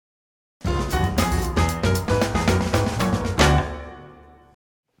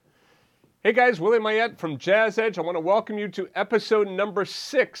Hey guys, Willie Mayette from Jazz Edge. I want to welcome you to episode number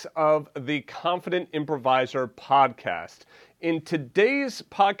 6 of the Confident Improviser podcast. In today's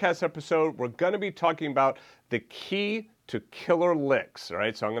podcast episode, we're going to be talking about the key to killer licks. All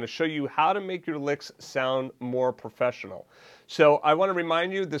right, so I'm going to show you how to make your licks sound more professional. So I want to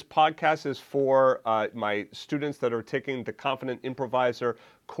remind you, this podcast is for my students that are taking the Confident Improviser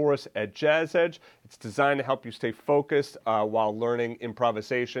course at Jazz Edge. It's designed to help you stay focused while learning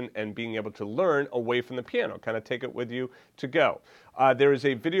improvisation and being able to learn away from the piano, kind of take it with you to go. There is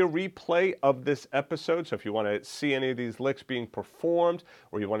a video replay of this episode, so if you want to see any of these licks being performed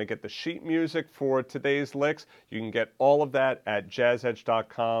or you want to get the sheet music for today's licks, you can get all of that at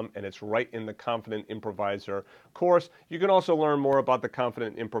jazzedge.com, and it's right in the Confident Improviser course. You can also learn more about the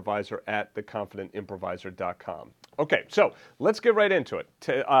Confident Improviser at theconfidentimproviser.com. Okay, so let's get right into it.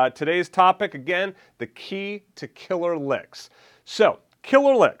 Today's topic, again, the key to killer licks. So,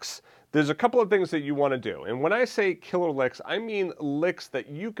 killer licks. There's a couple of things that you want to do. And when I say killer licks, I mean licks that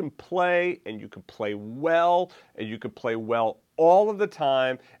you can play, and you can play well, and you can play well all of the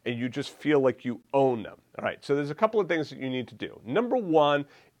time, and you just feel like you own them. All right, so there's a couple of things that you need to do. Number one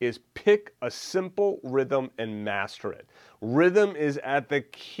is pick a simple rhythm and master it. Rhythm is at the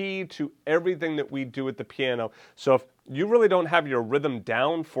key to everything that we do at the piano. So if you really don't have your rhythm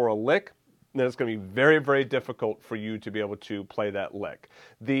down for a lick, then it's going to be very, very difficult for you to be able to play that lick.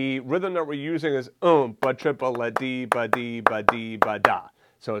 The rhythm that we're using is ba triple la di ba di ba di ba da.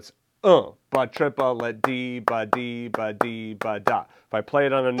 So it's ba triple la di ba di ba di ba da. If I play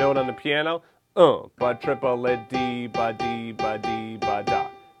it on a note on the piano, ba triple la di ba di ba di ba da.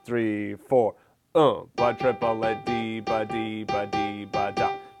 3, 4, ba triple la di ba di ba di ba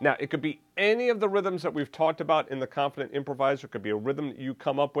da. Now, it could be any of the rhythms that we've talked about in the Confident Improviser. It could be a rhythm that you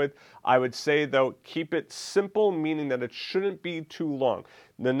come up with. I would say, though, keep it simple, meaning that it shouldn't be too long.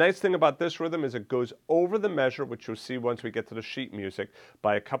 The nice thing about this rhythm is it goes over the measure, which you'll see once we get to the sheet music,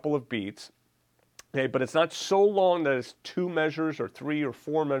 by a couple of beats. Okay, but it's not so long that it's 2 measures or 3 or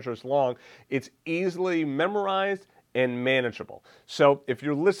 4 measures long. It's easily memorized and manageable. So if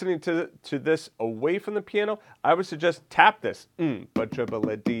you're listening to this away from the piano, I would suggest tap this. Ba triple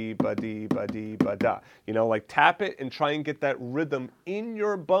la di ba di ba di ba da. You know, like tap it and try and get that rhythm in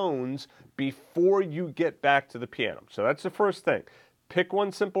your bones before you get back to the piano. So that's the first thing. Pick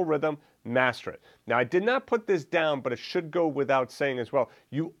one simple rhythm, master it. Now, I did not put this down, but it should go without saying as well.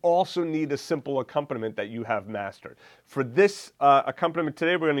 You also need a simple accompaniment that you have mastered. For this accompaniment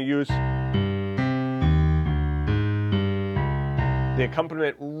today, we're going to use the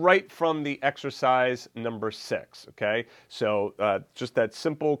accompaniment right from the exercise number 6, okay? So just that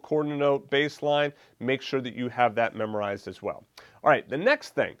simple quarter note bass line, make sure that you have that memorized as well. All right, the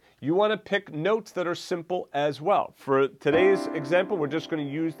next thing, you want to pick notes that are simple as well. For today's example, we're just going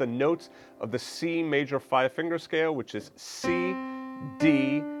to use the notes of the C major 5-finger scale, which is C,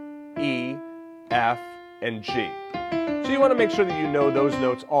 D, E, F, and G. So you want to make sure that you know those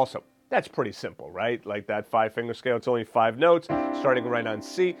notes also. That's pretty simple, right? Like that 5-finger scale, it's only 5 notes, starting right on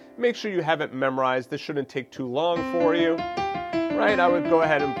C. Make sure you have it memorized. This shouldn't take too long for you, right? I would go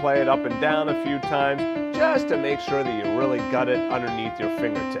ahead and play it up and down a few times just to make sure that you really got it underneath your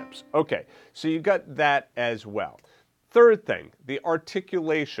fingertips. Okay, so you got that as well. Third thing, the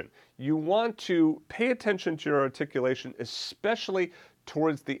articulation. You want to pay attention to your articulation, especially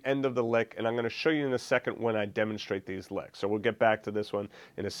towards the end of the lick, and I'm going to show you in a second when I demonstrate these licks. So we'll get back to this one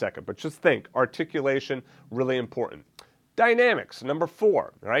in a second. But just think, articulation, really important. Dynamics, number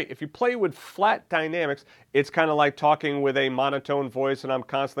 4, right? If you play with flat dynamics, it's kind of like talking with a monotone voice, and I'm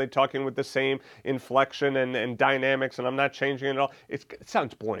constantly talking with the same inflection and dynamics, and I'm not changing it at all. It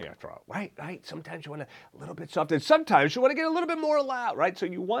sounds boring after all, right? Sometimes you want a little bit soft, and sometimes you want to get a little bit more loud, right? So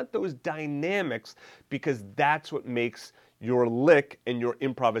you want those dynamics because that's what makes your lick and your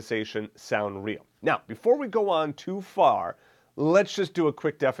improvisation sound real. Now, before we go on too far, let's just do a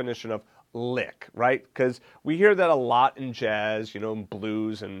quick definition of lick, right? Because we hear that a lot in jazz,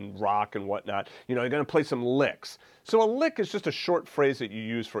 blues and rock and whatnot. You're going to play some licks. So a lick is just a short phrase that you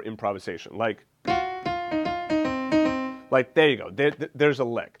use for improvisation, like there you go, there's a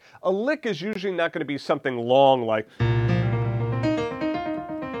lick. A lick is usually not going to be something long like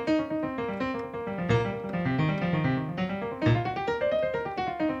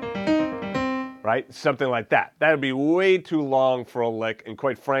right? Something like that. That would be way too long for a lick, and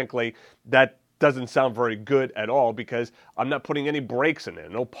quite frankly, that doesn't sound very good at all because I'm not putting any breaks in there,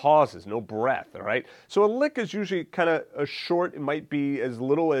 no pauses, no breath, all right? So a lick is usually kind of a short. It might be as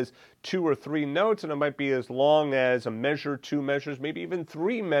little as 2 or 3 notes, and it might be as long as a measure, 2 measures, maybe even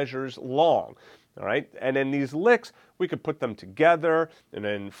 3 measures long, all right? And then these licks, we could put them together and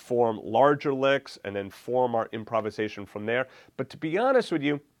then form larger licks and then form our improvisation from there. But to be honest with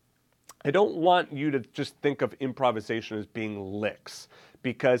you, I don't want you to just think of improvisation as being licks,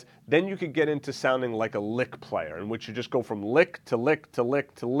 because then you could get into sounding like a lick player, in which you just go from lick to lick to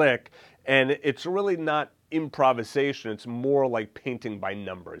lick to lick, and it's really not improvisation. It's more like painting by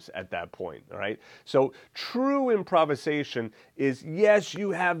numbers at that point, all right? So true improvisation is, yes,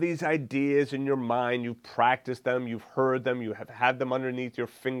 you have these ideas in your mind, you've practiced them, you've heard them, you have had them underneath your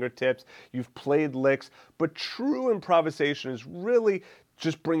fingertips, you've played licks, but true improvisation is really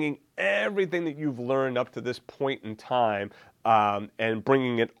just bringing everything that you've learned up to this point in time and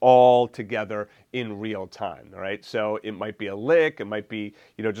bringing it all together in real time, all right? So it might be a lick, it might be,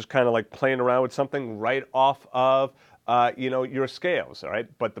 just kind of like playing around with something right off of, your scales, all right?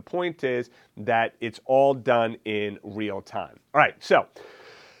 But the point is that it's all done in real time. All right, so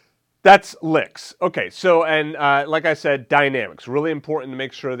that's licks. Okay, so, and like I said, dynamics. Really important to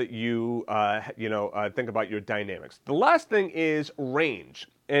make sure that you, think about your dynamics. The last thing is range.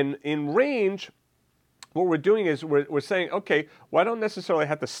 And in range, what we're doing is we're saying, okay, well, I don't necessarily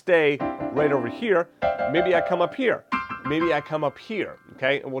have to stay right over here. Maybe I come up here. Maybe I come up here,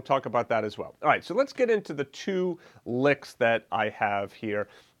 okay? And we'll talk about that as well. All right, so let's get into the 2 licks that I have here.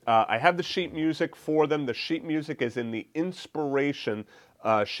 I have the sheet music for them. The sheet music is in the inspiration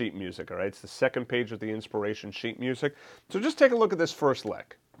sheet music, all right? It's the second page of the inspiration sheet music. So just take a look at this first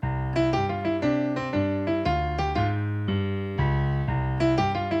lick.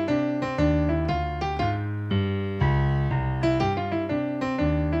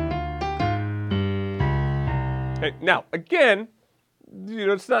 Okay, now, again,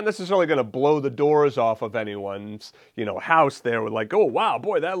 it's not necessarily going to blow the doors off of anyone's, house there with like, oh, wow,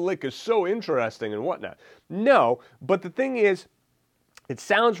 boy, that lick is so interesting and whatnot. No, but the thing is, it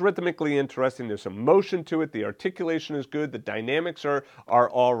sounds rhythmically interesting. There's some motion to it. The articulation is good. The dynamics are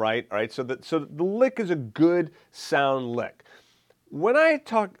all right. All right. So the lick is a good sound lick. When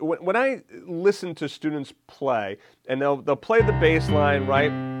I listen to students play, and they'll play the bass line,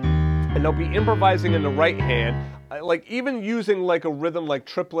 right, and they'll be improvising in the right hand, like even using like a rhythm like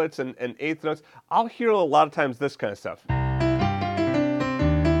triplets and eighth notes, I'll hear a lot of times this kind of stuff.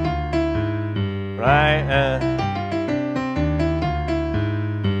 Right.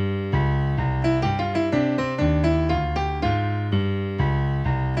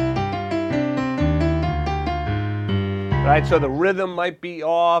 Right, so the rhythm might be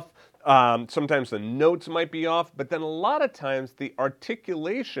off, sometimes the notes might be off, but then a lot of times the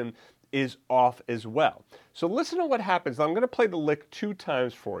articulation is off as well. So listen to what happens. I'm going to play the lick 2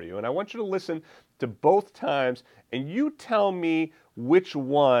 times for you, and I want you to listen to both times, and you tell me which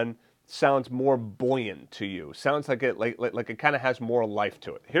one sounds more buoyant to you. Sounds like it it kind of has more life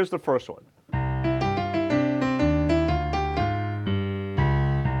to it. Here's the first one.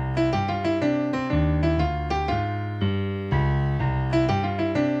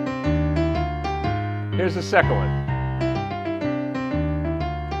 Here's the second one.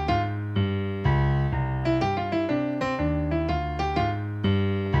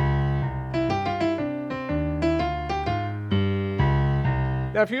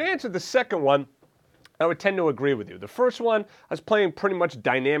 Now, if you answered the second one, I would tend to agree with you. The first one, I was playing pretty much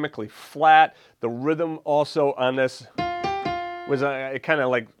dynamically flat. The rhythm also on this was, it kind of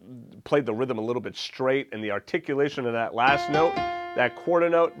like played the rhythm a little bit straight, and the articulation of that last note, that quarter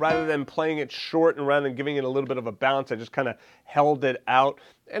note, rather than playing it short and rather than giving it a little bit of a bounce, I just kind of held it out,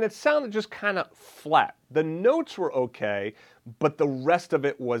 and it sounded just kind of flat. The notes were okay, but the rest of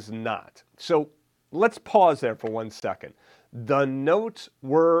it was not. So let's pause there for 1 second. The notes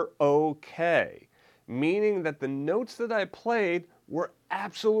were okay, meaning that the notes that I played were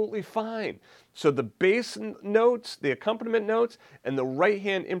absolutely fine. So the bass notes, the accompaniment notes, and the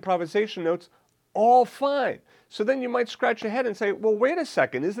right-hand improvisation notes, all fine. So then you might scratch your head and say, well, wait a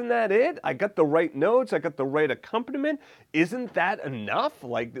second, isn't that it? I got the right notes, I got the right accompaniment. Isn't that enough?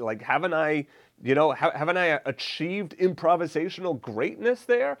 Like haven't I achieved improvisational greatness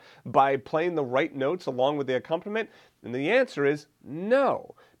there by playing the right notes along with the accompaniment? And the answer is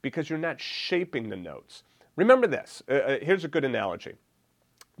no, because you're not shaping the notes. Remember this. Here's a good analogy.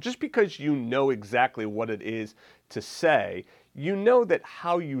 Just because you know exactly what it is to say, you know that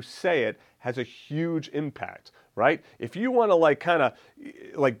how you say it has a huge impact. right? If you want to like kind of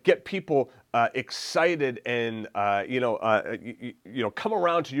like get people excited and come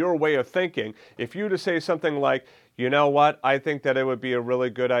around to your way of thinking, if you were to say something like, you know what, I think that it would be a really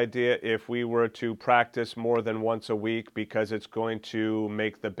good idea if we were to practice more than once a week because it's going to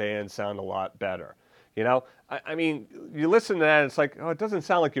make the band sound a lot better. You know, I mean, you listen to that and it's like, oh, it doesn't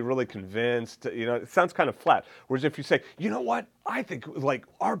sound like you're really convinced. You know, it sounds kind of flat. Whereas if you say, you know what, I think like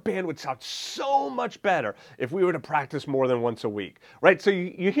our band would sound so much better if we were to practice more than once a week, right? So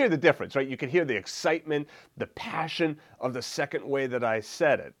you hear the difference, right? You can hear the excitement, the passion of the second way that I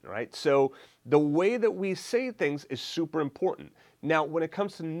said it, right? So the way that we say things is super important. Now, when it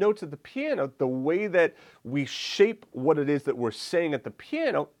comes to notes at the piano, the way that we shape what it is that we're saying at the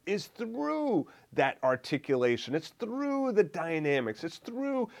piano is through that articulation. It's through the dynamics. It's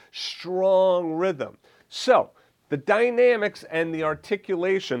through strong rhythm. So the dynamics and the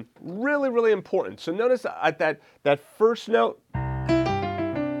articulation, really, really important. So notice at that first note and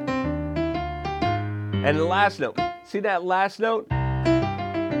the last note. See that last note?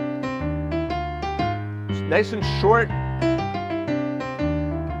 It's nice and short.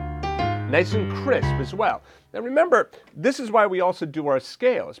 Nice and crisp as well. Now remember, this is why we also do our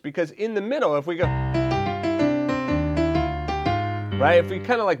scales, because in the middle, if we go, right, if we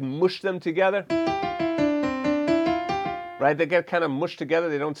kind of like mush them together, right, they get kind of mushed together,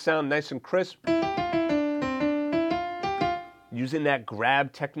 they don't sound nice and crisp. Using that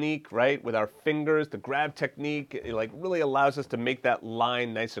grab technique, right, with our fingers, the grab technique, it like really allows us to make that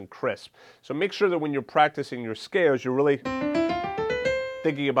line nice and crisp. So make sure that when you're practicing your scales, you're really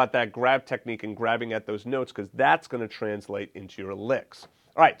thinking about that grab technique and grabbing at those notes, because that's going to translate into your licks.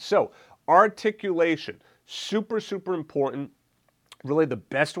 All right, so articulation, super, super important. Really the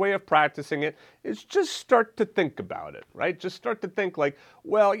best way of practicing it is just start to think about it, right? Just start to think like,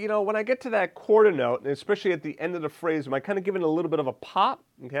 well, you know, when I get to that quarter note, and especially at the end of the phrase, am I kind of giving it a little bit of a pop,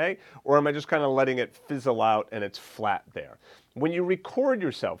 okay? Or am I just kind of letting it fizzle out and it's flat there? When you record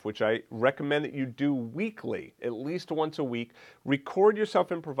yourself, which I recommend that you do weekly, at least once a week, record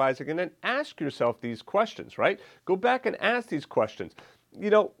yourself improvising and then ask yourself these questions, right? Go back and ask these questions. You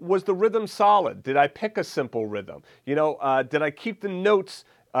know, was the rhythm solid? Did I pick a simple rhythm? You know, did I keep the notes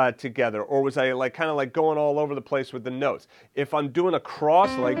together, or was I like kind of like going all over the place with the notes? If I'm doing a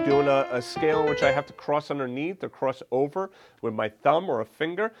cross, like doing a scale in which I have to cross underneath or cross over with my thumb or a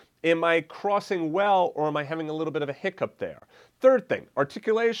finger, am I crossing well, or am I having a little bit of a hiccup there? Third thing,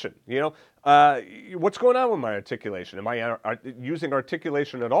 articulation. You know, what's going on with my articulation? Am I using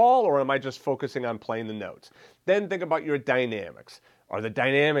articulation at all, or am I just focusing on playing the notes? Then think about your dynamics. Are the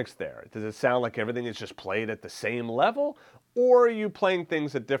dynamics there? Does it sound like everything is just played at the same level? Or are you playing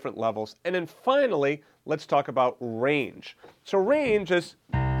things at different levels? And then finally, let's talk about range. So range is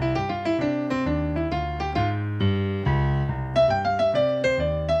now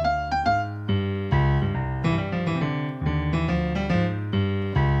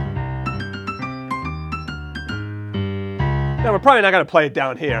we're probably not going to play it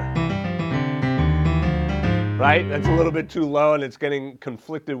down here. Right? That's a little bit too low and it's getting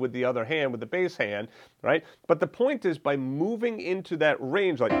conflicted with the other hand, with the bass hand, right? But the point is, by moving into that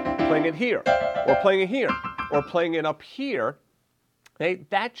range, like playing it here, or playing it here, or playing it up here, okay,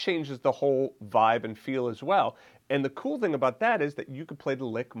 that changes the whole vibe and feel as well. And the cool thing about that is that you could play the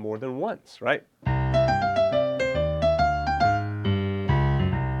lick more than once, right?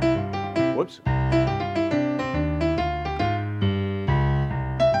 Whoops.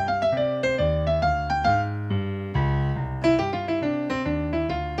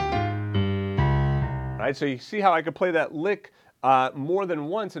 Right, so you see how I could play that lick more than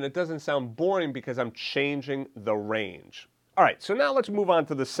once and it doesn't sound boring because I'm changing the range. All right, so now let's move on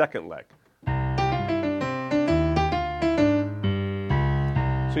to the second lick.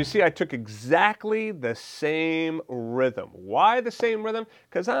 So you see I took exactly the same rhythm. Why the same rhythm?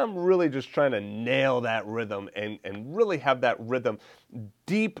 Because I'm really just trying to nail that rhythm and really have that rhythm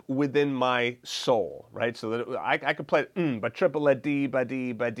deep within my soul, right? So that I could play ba triple a D ba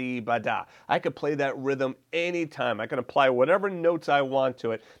D ba D ba da. I could play that rhythm anytime. I can apply whatever notes I want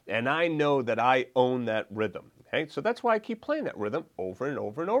to it, and I know that I own that rhythm. Okay? So that's why I keep playing that rhythm over and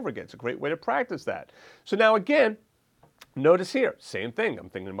over and over again. It's a great way to practice that. So now again, notice here, same thing. I'm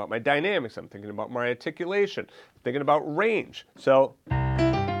thinking about my dynamics. I'm thinking about my articulation. I'm thinking about range. So,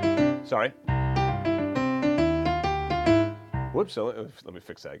 sorry. Whoops, so let me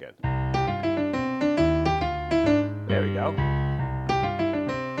fix that again. There we go.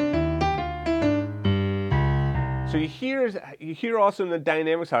 So you hear also in the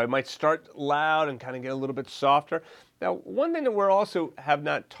dynamics how it might start loud and kind of get a little bit softer. Now, one thing that we're also have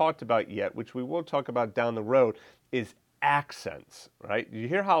not talked about yet, which we will talk about down the road, is accents, right? You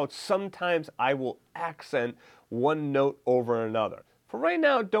hear how sometimes I will accent one note over another. For right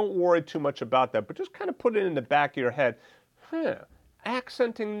now, don't worry too much about that, but just kind of put it in the back of your head.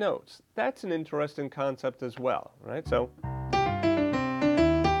 Accenting notes, that's an interesting concept as well, right? So.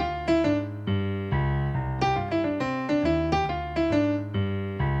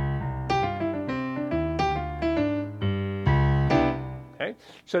 Okay,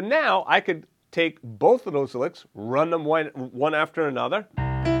 so now I could take both of those licks, run them one after another.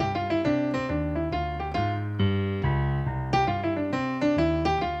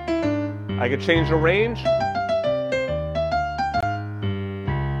 I could change the range.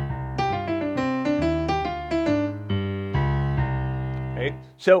 Okay,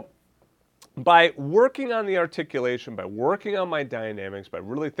 so by working on the articulation, by working on my dynamics, by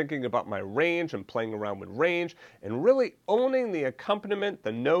really thinking about my range and playing around with range and really owning the accompaniment,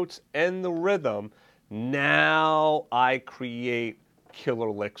 the notes, and the rhythm, now I create killer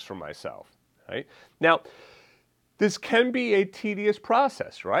licks for myself, right? Now, this can be a tedious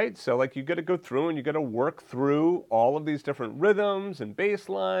process, right? So like you got to go through and you got to work through all of these different rhythms and bass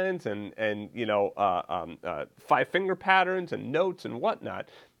lines and five finger patterns and notes and whatnot.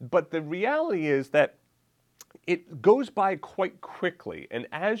 But the reality is that it goes by quite quickly. And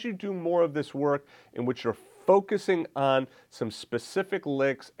as you do more of this work in which you're focusing on some specific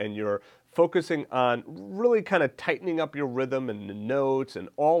licks and you're focusing on really kind of tightening up your rhythm and the notes and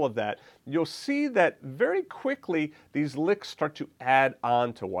all of that, you'll see that very quickly these licks start to add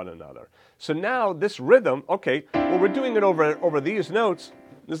on to one another. So now this rhythm, okay, well, we're doing it over these notes.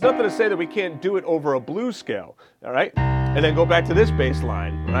 There's nothing to say that we can't do it over a blues scale, all right? And then go back to this bass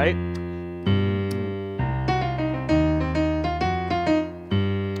line, right?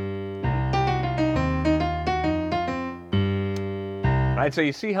 Right, so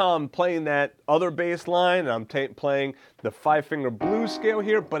you see how I'm playing that other bass line, and I'm playing the five-finger blues scale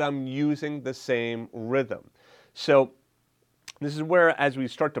here, but I'm using the same rhythm. So this is where, as we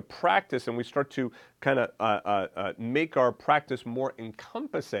start to practice and we start to kind of make our practice more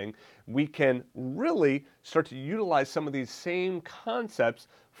encompassing, we can really start to utilize some of these same concepts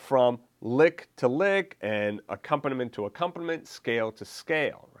from lick to lick and accompaniment to accompaniment, scale to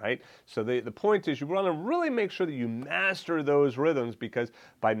scale, right? So the point is you want to really make sure that you master those rhythms, because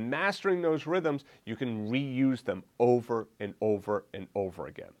by mastering those rhythms, you can reuse them over and over and over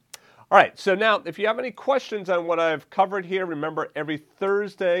again. All right, so now if you have any questions on what I've covered here, remember every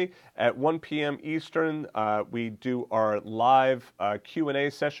Thursday at 1 p.m. Eastern, we do our live Q&A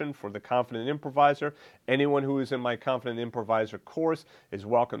session for the Confident Improviser. Anyone who is in my Confident Improviser course is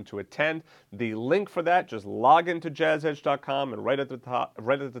welcome to attend. The link for that, just log into jazzedge.com, and right at the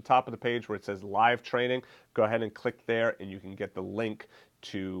top of the page where it says live training, go ahead and click there and you can get the link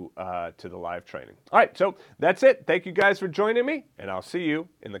to the live training. All right, so that's it. Thank you guys for joining me, and I'll see you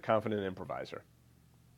in the Confident Improviser.